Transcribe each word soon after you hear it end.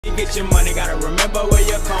get your money, gotta remember where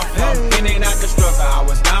you come from. In and out the struggle, I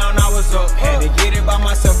was down, I was up. Had to get it by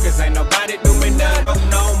myself, cause ain't nobody do me nothing.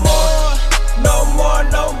 No more, no more,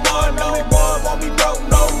 no more, no more. Won't be broke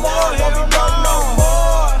no more, won't be broke no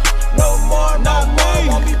more. No more, no more,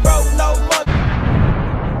 won't be broke no more.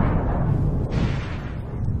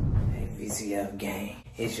 Hey, VCF gang,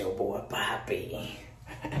 it's your boy Poppy.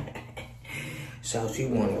 So she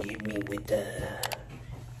wanna get me with the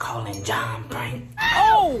calling John prank.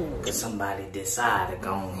 Oh! Cause somebody decided to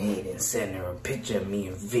go ahead and send her a picture of me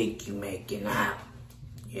and Vicky making out.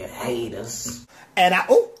 You haters. And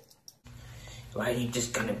Why you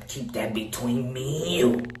just gonna keep that between me and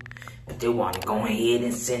you? But they wanna go ahead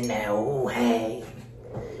and send that, oh hey,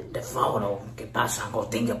 the photo. Que pasa, go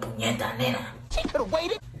tenga puñeta, nena. she could've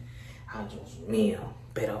waited. I was mío,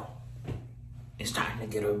 pero it's time to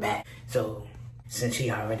get her back. So, since she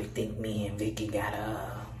already think me and Vicky got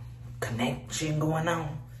a connection going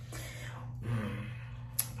on, I'm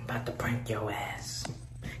about to prank your ass.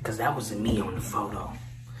 Cause that wasn't me on the photo.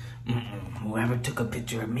 Whoever took a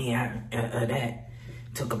picture of me,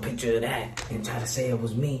 took a picture of that and tried to say it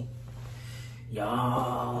was me.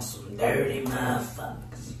 Y'all some dirty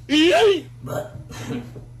motherfuckers. But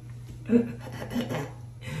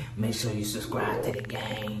make sure you subscribe to the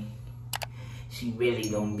gang. She really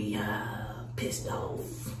gonna be pissed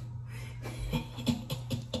off.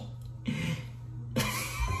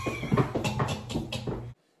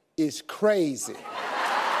 It's crazy.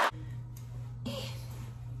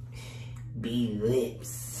 Big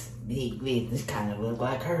lips. Big lips. This kind of look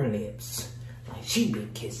like her lips. Like she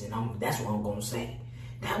been kissing on me. That's what I'm gonna say.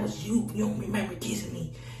 That was you. You don't remember kissing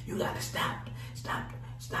me. You gotta stop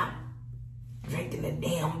drinking the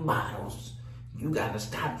damn bottles. You gotta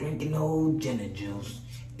stop drinking the old ginger juice.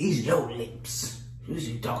 These your lips. What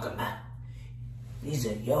you talking about? These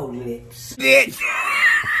are your lips. Bitch!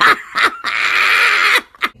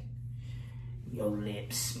 Your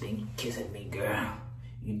lips been kissing me, girl.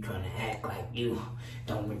 You trying to act like you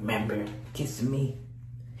don't remember kissing me?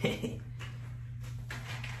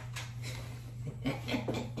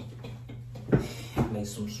 Make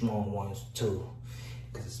some small ones too,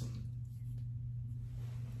 cause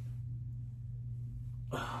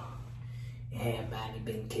everybody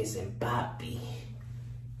been kissing Poppy.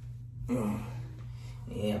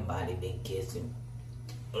 Everybody been kissing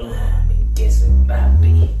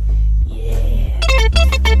Poppy. Yeah.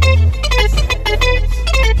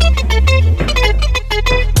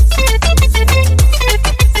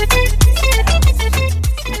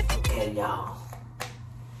 Okay, y'all.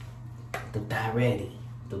 Do that ready.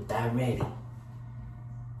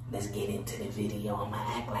 Let's get into the video. I'ma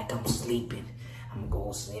act like I'm sleeping. I'm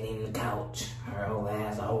gonna sit in the couch. Her old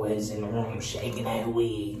ass always in the room shaking that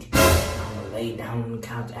wig. I'ma lay down on the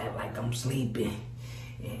couch, act like I'm sleeping.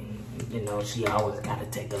 And, you know, she always gotta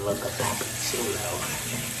take a look at Papi Chulo.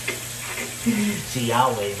 She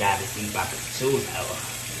always gotta see Papi Chulo.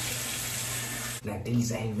 Now,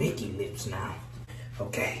 these ain't Vicky lips now.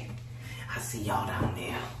 Okay, I see y'all down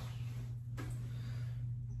there.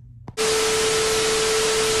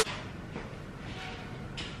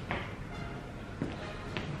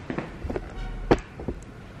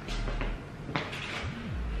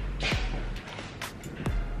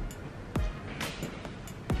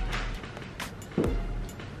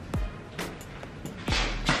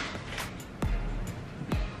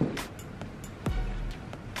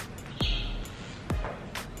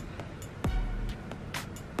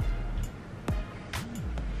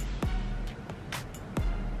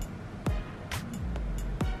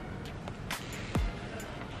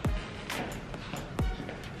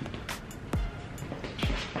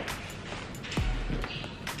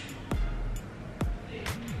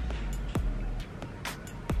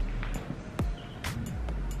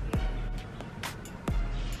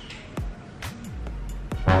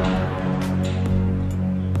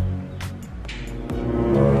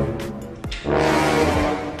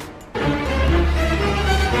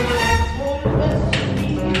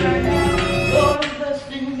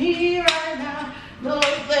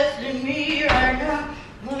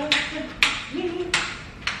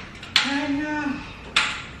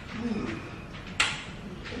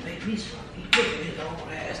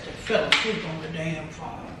 Fell asleep on the damn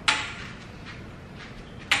phone.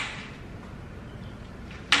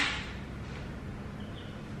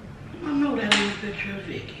 I know that little picture of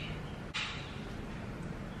Vicky.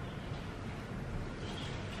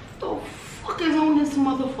 The fuck is on this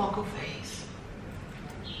motherfucker face?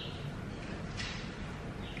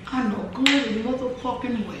 I know good and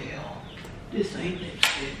motherfucking well this ain't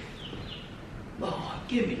lipstick. Lord,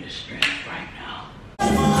 give me the strength right now.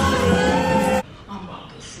 I'm about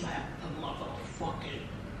to sleep. slap the motherfucking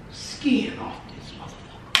skin off this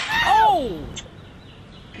motherfucker. Oh!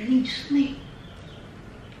 And he sleep.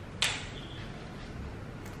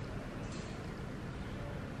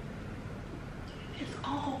 It's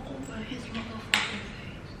all over his motherfucking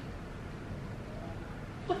face.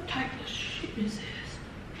 What type of shit is this?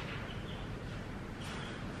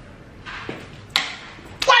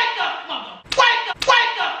 Wake up, mother! Wake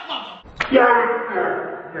up, mother!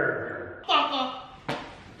 Fucker!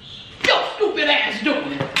 Your stupid ass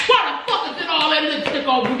doing it. Why the fuck is it all that lipstick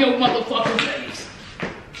over your motherfucking face?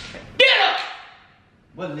 Get up!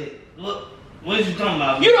 What lit? Look, what is you talking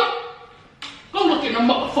about? You don't. Go look in the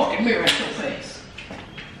motherfucking mirror at your face.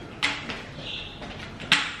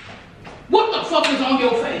 What the fuck is on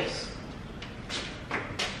your face?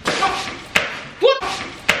 What?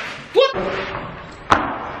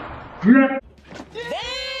 Damn!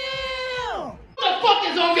 What the fuck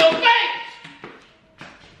is on your face?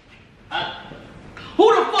 Who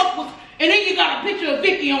the fuck was? And then you got a picture of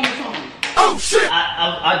Vicky on your phone. Oh shit!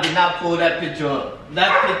 I did not pull that picture up.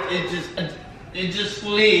 That picture, it just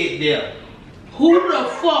slid there. Who the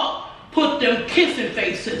fuck put them kissing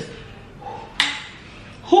faces?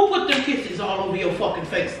 Who put them kisses all over your fucking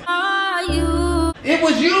face? It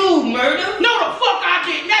was you, Murder. No, the fuck I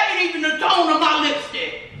didn't. That ain't even the tone of my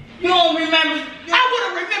lipstick. You don't remember? I would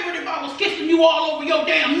have remembered if I was kissing you all over your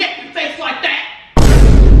damn neck and face like that.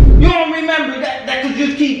 You don't remember that because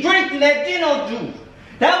you keep drinking that Gino juice.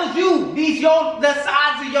 That was you. The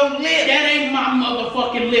size of your lip. That ain't my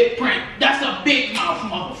motherfucking lip print. That's a big mouth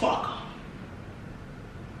motherfucker.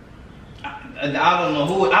 I don't know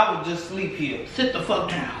who. I would just sleep here. Sit the fuck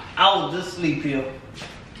down. I would just sleep here.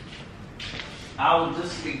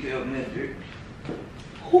 Mister.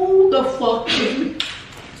 Who the fuck is me?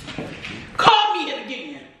 Call me it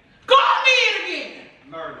again. Call me it again.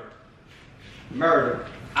 Murder.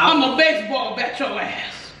 I'm a baseball bat your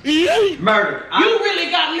ass. Murder. You really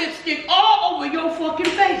got lipstick all over your fucking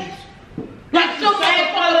face. Like some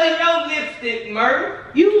Same color motherfucker. as your lipstick,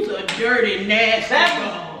 Murder. You's a dirty, nasty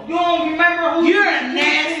dog. You don't remember who You're a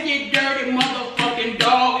nasty, dirty motherfucking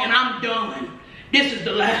dog, and I'm done. This is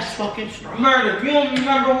the last fucking straw. Murder. You don't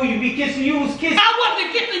remember who you be kissing. You was kissing. I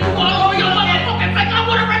wasn't kissing you all over your motherfucking face. I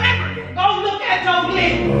would have remembered it. Go look at your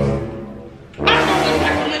lips. I know what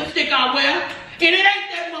type of lipstick I wear, and it ain't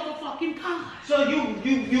that motherfucking kind. So you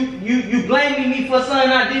blaming me for something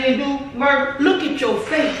I didn't do, Murder? Look at your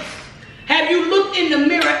face. Have you looked in the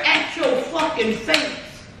mirror at your fucking face?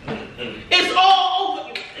 It's all over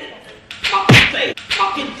your fucking face.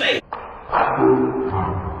 Fucking face.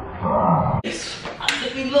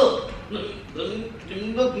 Let me look. Let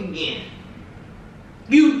me look again.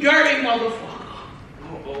 You dirty motherfucker.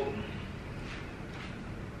 Oh.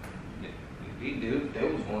 Dude, there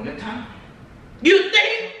was one at a time. You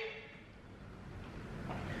think?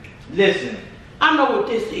 Listen. I know what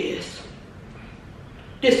this is.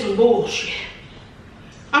 This some bullshit.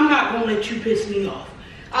 I'm not gonna let you piss me off.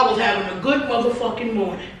 I was having a good motherfucking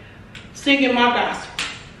morning, singing my gospel,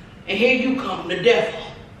 and here you come, the devil,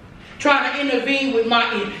 trying to intervene with my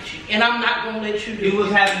energy, and I'm not gonna let you do it. You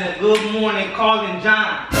was having a good morning calling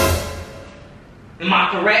John. Am I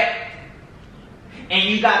correct? And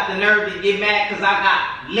you got the nerve to get mad because I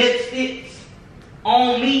got lipsticks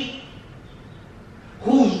on me?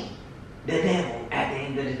 Who's the devil at the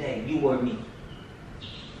end of the day? You or me?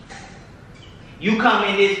 You come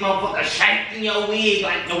in this motherfucker shaking your wig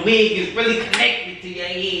like the wig is really connected to your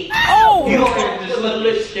head. Oh! You don't have to just look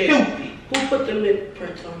lipstick. stupid. Who put the lip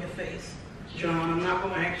prints on your face? John, I'm not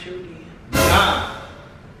gonna ask you again. John,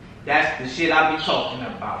 that's the shit I be talking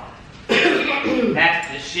about. That's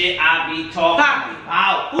the shit I be talking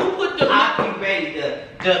about. Who put the I be ready to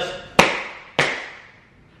just...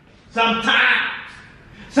 Sometimes,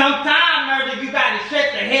 Murder, you gotta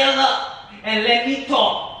shut the hell up and let me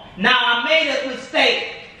talk. Now, I made a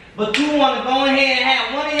mistake, but you wanna go ahead and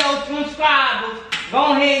have one of your subscribers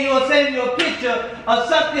go ahead and you'll send you a picture of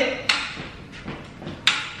something.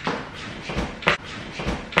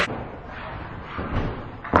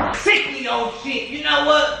 Sick of your shit, you know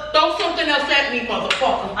what? Throw something else at me,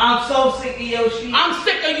 motherfucker. I'm so sick of your shit. I'm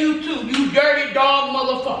sick of you too, you dirty dog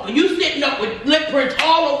motherfucker. You sitting up with lip prints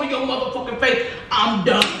all over your motherfucking face. I'm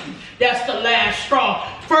done. That's the last straw.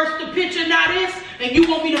 First the picture, now this, and you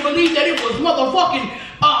want me to believe that it was motherfucking,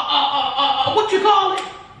 what you call it?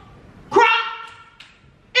 Cropped?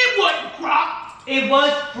 It wasn't cropped. It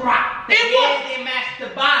was cropped. It was. Didn't match the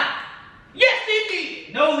body. Yes, it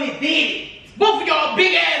did. No, it didn't. Both of y'all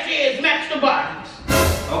big ass heads match the bodies.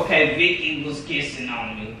 Okay, Vicky was kissing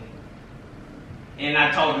on me. And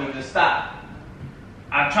I told her to stop.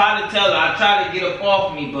 I tried to tell her, I tried to get up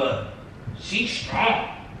off me, but she's strong.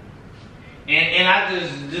 And I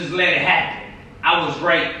just let it happen. I was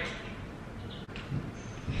raped.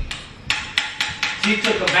 She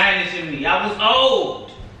took advantage of me. I was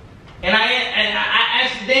old. And I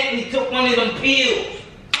accidentally took one of them pills.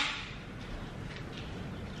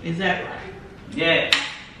 Is that right? Yeah.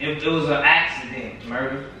 It was an accident,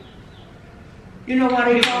 murder. You know why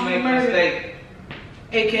they People call me make murder? mistake.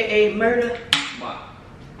 AKA murder? What?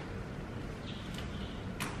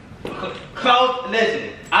 Close, listen,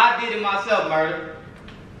 I did it myself, murder.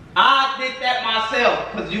 I did that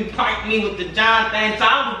myself, because you pranked me with the John thing, so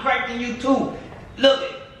I was pranking you too.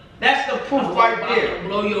 Look, that's the proof right there. I'm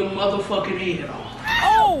blow your motherfucking head off.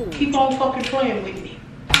 Oh! Keep on fucking playing with me.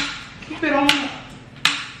 Keep it on.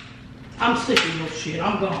 I'm sick of your shit.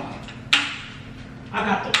 I'm gone. I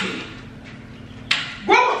got the pee.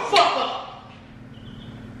 Grow the fuck up!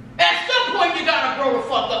 At some point you gotta grow the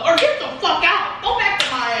fuck up, or get the fuck out. Go back to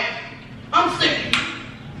my ass. I'm sick of you.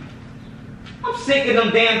 I'm sick of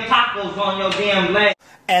them damn tacos on your damn leg.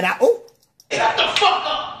 And Shut the fuck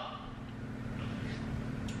up!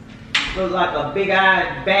 Looks like a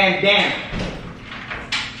big-eyed bandana.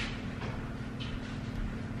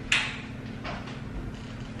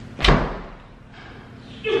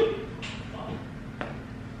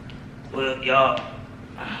 Well, y'all,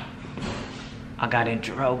 I got in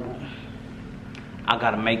trouble. I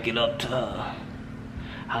gotta make it up to her.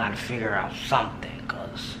 I gotta figure out something,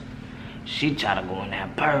 cause she tried to go in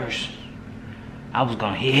that purse. I was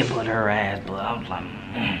gonna headbutt her ass, but I was like,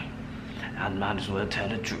 I might as well tell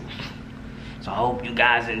the truth. So I hope you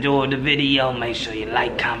guys enjoyed the video. Make sure you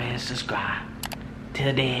like, comment, and subscribe.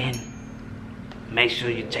 Till then, make sure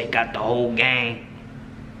you check out the whole gang.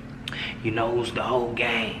 You know who's the whole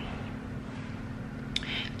gang.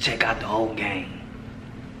 Check out the whole gang.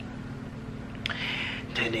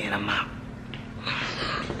 Till then, I'm out.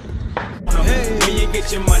 When you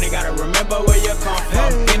get your money, gotta remember where you come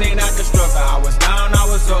from. In and out the struggle, I was down, I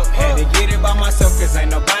was up. Had to get it by myself, cause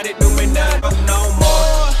ain't nobody